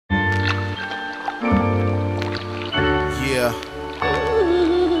Yeah.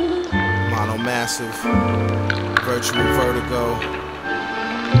 Mono Massive. Virtual Vertigo.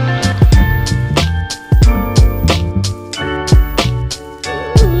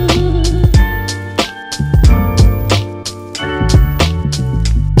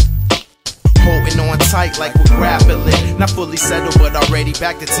 Tight like we're grappling, not fully settled but already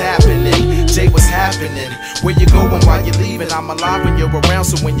back to tapping in. Jay, what's happening? Where you going while you're leaving? I'm alive when you're around,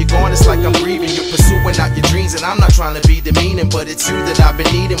 so when you're gone it's like I'm grieving. You're pursuing out your dreams and I'm not trying to be demeaning, but it's you that I've been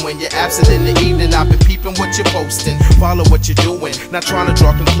needing. When you're absent in the evening, I've been peeping what you're posting. Follow what you're doing, not trying to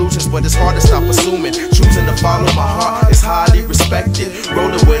draw conclusions, but it's hard to stop assuming. Choosing to follow my heart is highly respected.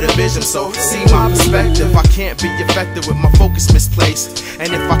 Rolling with a vision, so see my perspective. I can't be effective with my focus misplaced,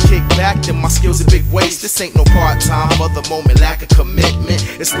 and if I kick back then my skills are big waste. This ain't no part-time, for the moment lack of commitment.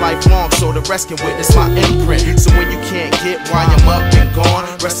 It's lifelong, so the rest can witness my imprint. So when you can't get why I'm up and gone,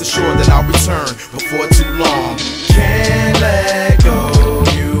 rest assured that I'll return before too long. Can't let go,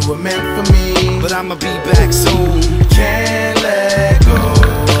 you were meant for me, but I'ma be back soon. Can't let go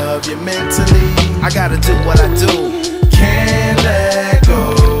of you mentally, I gotta do what I do. Can't let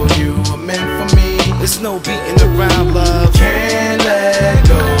go, you were meant for me, there's no beating around love. Can't let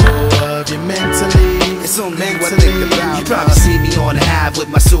go of you mentally, it's only what I think about. You probably see me on the Ave with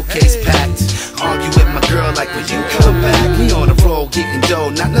my suitcase packed, argue with my girl like when you come back. We on the road getting dough,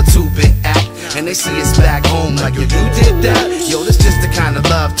 not a 2-bit act, and they see us back home like yo, you did that. Yo, that's just the kind of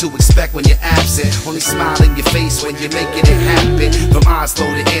love to expect when you're absent. Only smile in your face when you're making it happen. From Oslo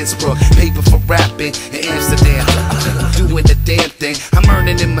to Innsbruck, paper for rapping in Amsterdam. Doing the damn thing, I'm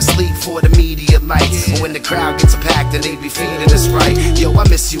earning in my sleep for the media lights. And when the crowd gets packed and they be feeding us right, yo, I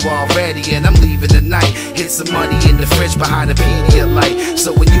miss you already and I'm leaving tonight. Hit some money in the fridge behind the Pedialyte.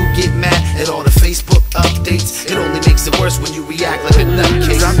 So when you get mad at all the Facebook updates, it only makes it worse when you react like a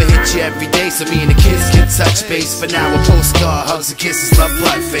nutcase. I'ma hit you every day so me and the kids can touch base. For now a postcard, hugs and kisses, love,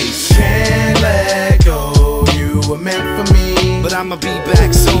 blood face. Can't let go, you were meant for me, but I'ma be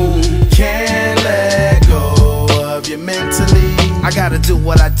back soon. Can't let go of you mentally, I gotta do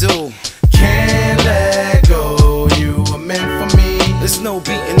what I do. Can't let go, you were meant for me, there's no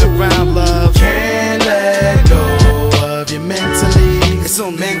beating around love. Can't let go of you mentally, it's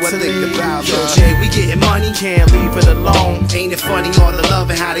only what I think about. Yo, Jay, we getting money, can't leave it alone. Ain't it funny all the love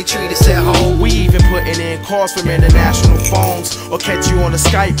and how they treat us at home? We even putting in calls from international phones, or catch you on the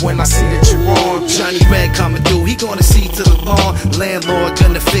Skype when I see that you're on. Johnny Red coming through, he gonna see to the lawn. Landlord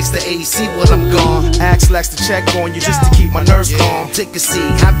gonna fix the AC while I'm gone. Axe Lex to check on you just to keep my nerves calm. Take a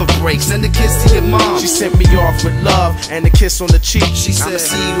seat, have a break, send a kiss to your mom. She sent me off with love and a kiss on the cheek. She said, I'ma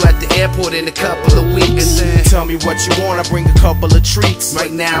see you at the airport in a couple of weeks. And then tell me what you want, I bring a couple of treats.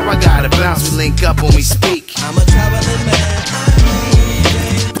 Right now I gotta bounce, we link up when we speak. I'm a traveling man,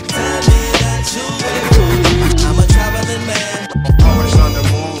 tell me that you. I'm a traveling man, always on the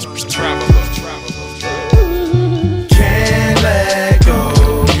move, traveler. Can't let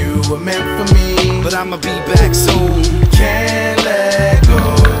go, you were meant for me, but I'ma be back soon. Can't let go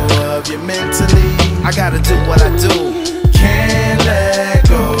of you mentally, I gotta do what I do. Can't let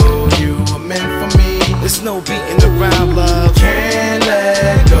go, you were meant for me, there's no beating around love. Can't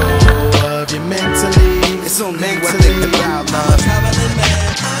let go of you mentally, it's only what I think about love. I'm a traveling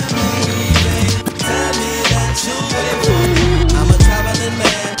man, tell me that you.